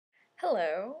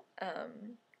Hello,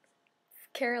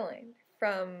 Caroline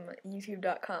from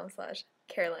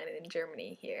youtube.com/Caroline in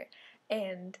Germany here,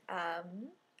 and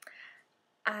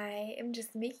I am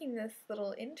just making this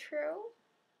little intro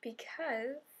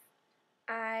because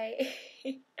I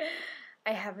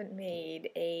I haven't made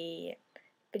a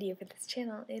video for this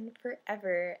channel in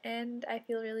forever, and I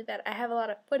feel really bad. I have a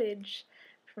lot of footage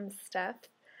from stuff,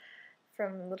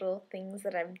 from little things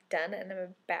that I've done and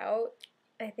I'm about,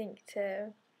 I think,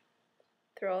 to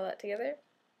throw all that together.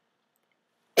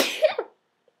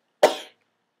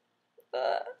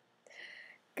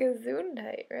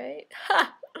 Gesundheit, right?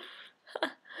 Ha!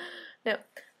 No,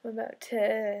 I'm about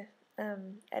to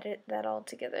edit that all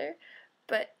together,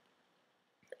 but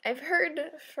I've heard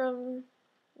from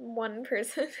one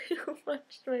person who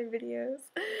watched my videos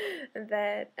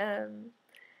that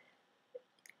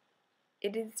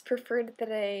it is preferred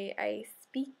that I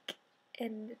speak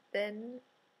and then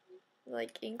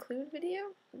like include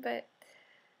video, but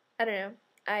I don't know.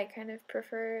 I kind of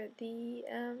prefer the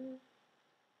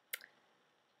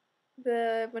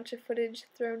bunch of footage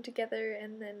thrown together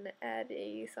and then add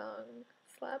a song,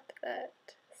 slap that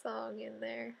song in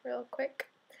there real quick,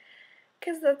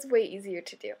 because that's way easier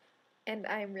to do, and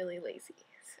I'm really lazy,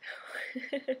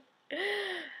 so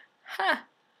ha!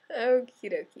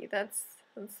 Okie dokie, that's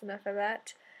enough of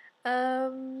that.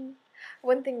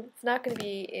 One thing that's not going to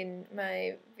be in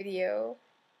my video,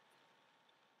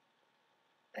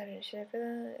 I don't know, should I put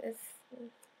that? It's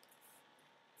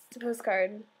a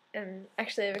postcard, and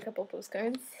actually I have a couple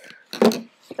postcards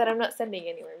that I'm not sending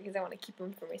anywhere because I want to keep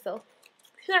them for myself.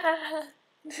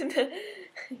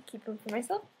 Keep them for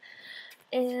myself.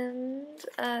 And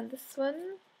this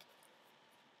one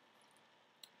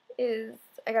is,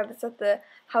 I got this at the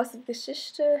House of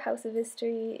Geschichte, House of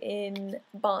History in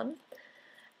Bonn,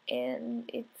 and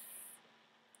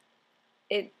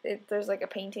there's like a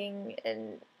painting,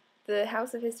 and the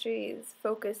House of History is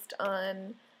focused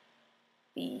on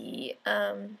the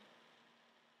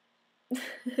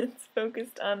it's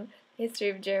focused on the history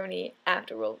of Germany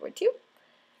after World War II,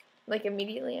 like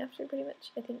immediately after, pretty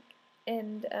much, I think.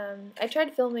 And I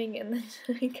tried filming, and then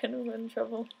I kind of got in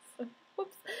trouble. So,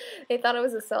 whoops! They thought it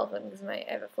was a cell phone because I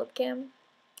have a flip cam.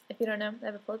 If you don't know, I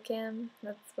have a flip cam.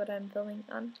 That's what I'm filming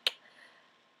on,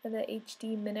 the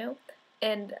HD Minnow.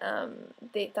 And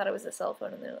they thought it was a cell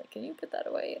phone, and they're like, "Can you put that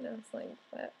away?" And I was like,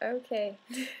 "Okay,"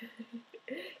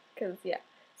 because yeah.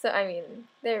 So I mean,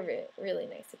 they're really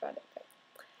nice about it. But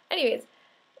anyways,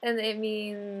 and it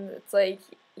means it's like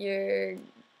your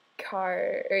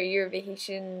car or your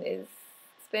vacation is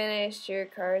Spanish, your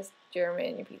car is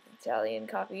German, your pizza is Italian,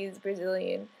 coffee is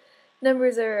Brazilian,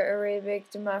 numbers are Arabic,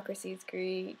 democracy is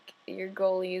Greek, your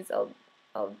goalie is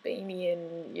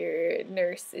Albanian, your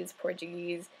nurse is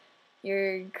Portuguese,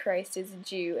 your Christ is a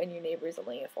Jew, and your neighbor is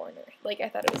only a foreigner. Like, I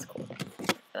thought it was cool.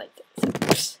 I liked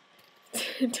it.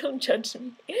 Don't judge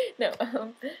me. No,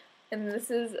 and this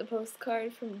is a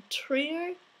postcard from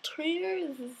Trier. Trier,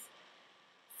 this is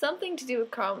something to do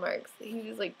with Karl Marx. He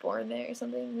was like born there or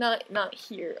something. Not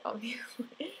here,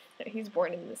 obviously. No, he was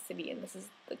born in the city, and this is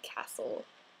the castle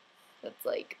that's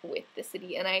like with the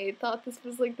city. And I thought this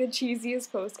was like the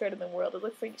cheesiest postcard in the world. It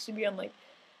looks like it should be on like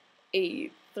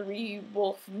a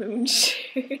 3-wolf moon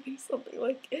shirt or something,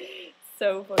 like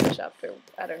so photoshopped, or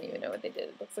I don't even know what they did.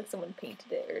 It looks like someone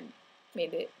painted it or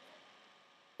made it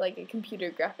like a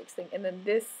computer graphics thing. And then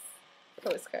this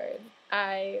postcard,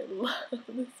 I love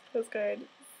this postcard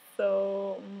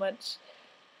so much,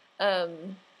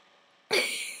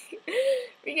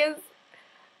 because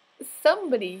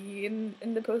somebody in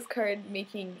the postcard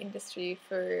making industry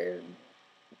for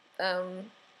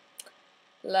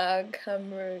La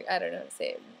Cambre, I don't know how to say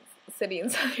it, city in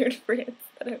southern France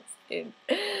that I was in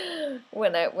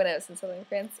when I was in southern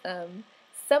France.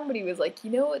 Somebody was like,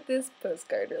 you know what this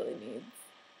postcard really needs?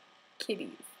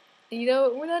 Kitties. You know,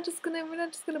 we're not just gonna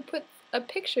put a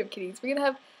picture of kitties. We're gonna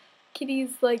have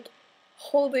kitties like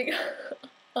holding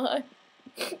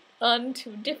on to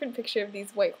a different picture of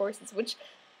these white horses, which,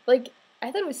 like,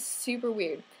 I thought it was super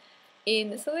weird.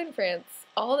 In southern France,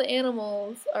 all the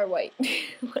animals are white,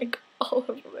 like all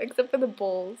of them, except for the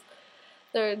bulls.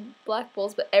 They're black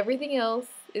bulls, but everything else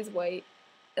is white.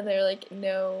 And they're like,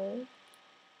 no,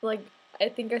 like, I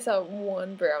think I saw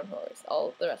one brown horse.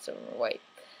 All the rest of them are white,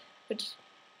 which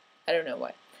I don't know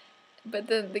why. But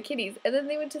then the kitties, and then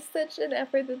they went to such an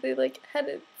effort that they like had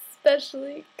it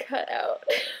specially cut out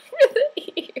for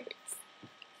the ears.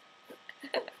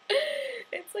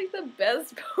 It's like the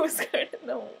best postcard in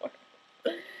the world.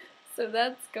 So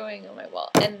that's going on my wall,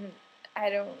 and I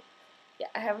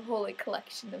have a whole like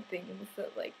collection of things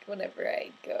that like whenever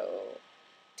I go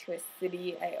to a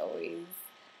city, I always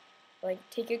like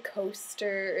take a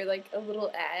coaster or like a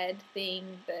little ad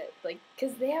thing that like,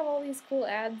 because they have all these cool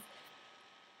ads,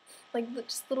 like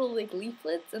just little like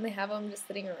leaflets, and they have them just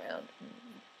sitting around.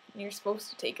 And you're supposed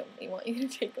to take them. They want you to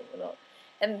take them and all,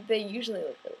 and they usually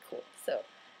look really cool. So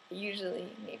I usually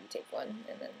maybe take one,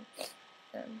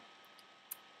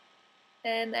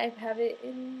 and I have it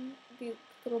in the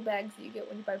little bags that you get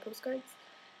when you buy postcards.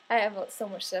 I have so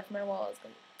much stuff. My wall is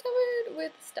going to be covered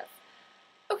with stuff.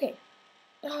 Okay.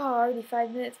 Oh, already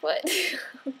 5 minutes. What?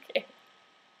 Okay.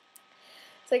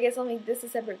 So I guess I'll make this a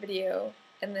separate video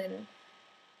and then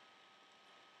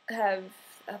have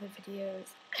other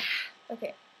videos.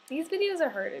 Okay. These videos are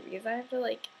harder because I have to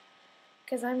like,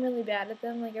 because I'm really bad at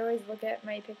them. Like I always look at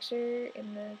my picture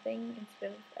in the thing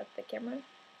instead of at the camera.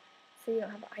 So you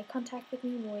don't have eye contact with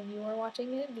me when you are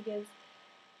watching it because,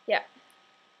 yeah.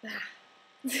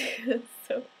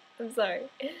 So, I'm sorry.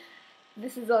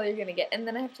 This is all you're gonna get. And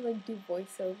then I have to like do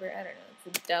voiceover. I don't know,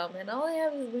 it's dumb. And all I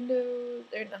have is Windows,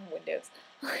 or not Windows,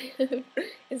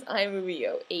 is iMovie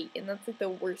 08, and that's like the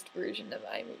worst version of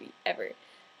iMovie ever.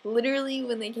 Literally,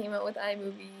 when they came out with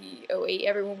iMovie 08,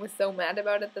 everyone was so mad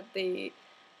about it that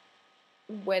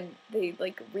when they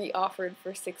like re-offered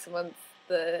for 6 months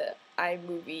the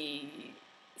iMovie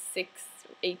 6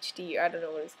 HD, I don't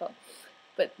know what it's called,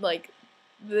 but like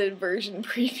the version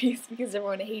previous, because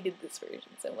everyone hated this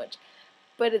version so much.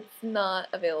 But it's not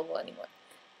available anymore.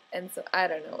 And so I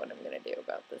don't know what I'm gonna do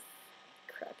about this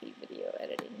crappy video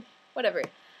editing. Whatever. Okay,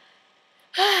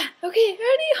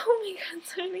 already, oh my god,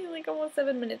 it's already like almost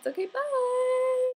 7 minutes. Okay, bye!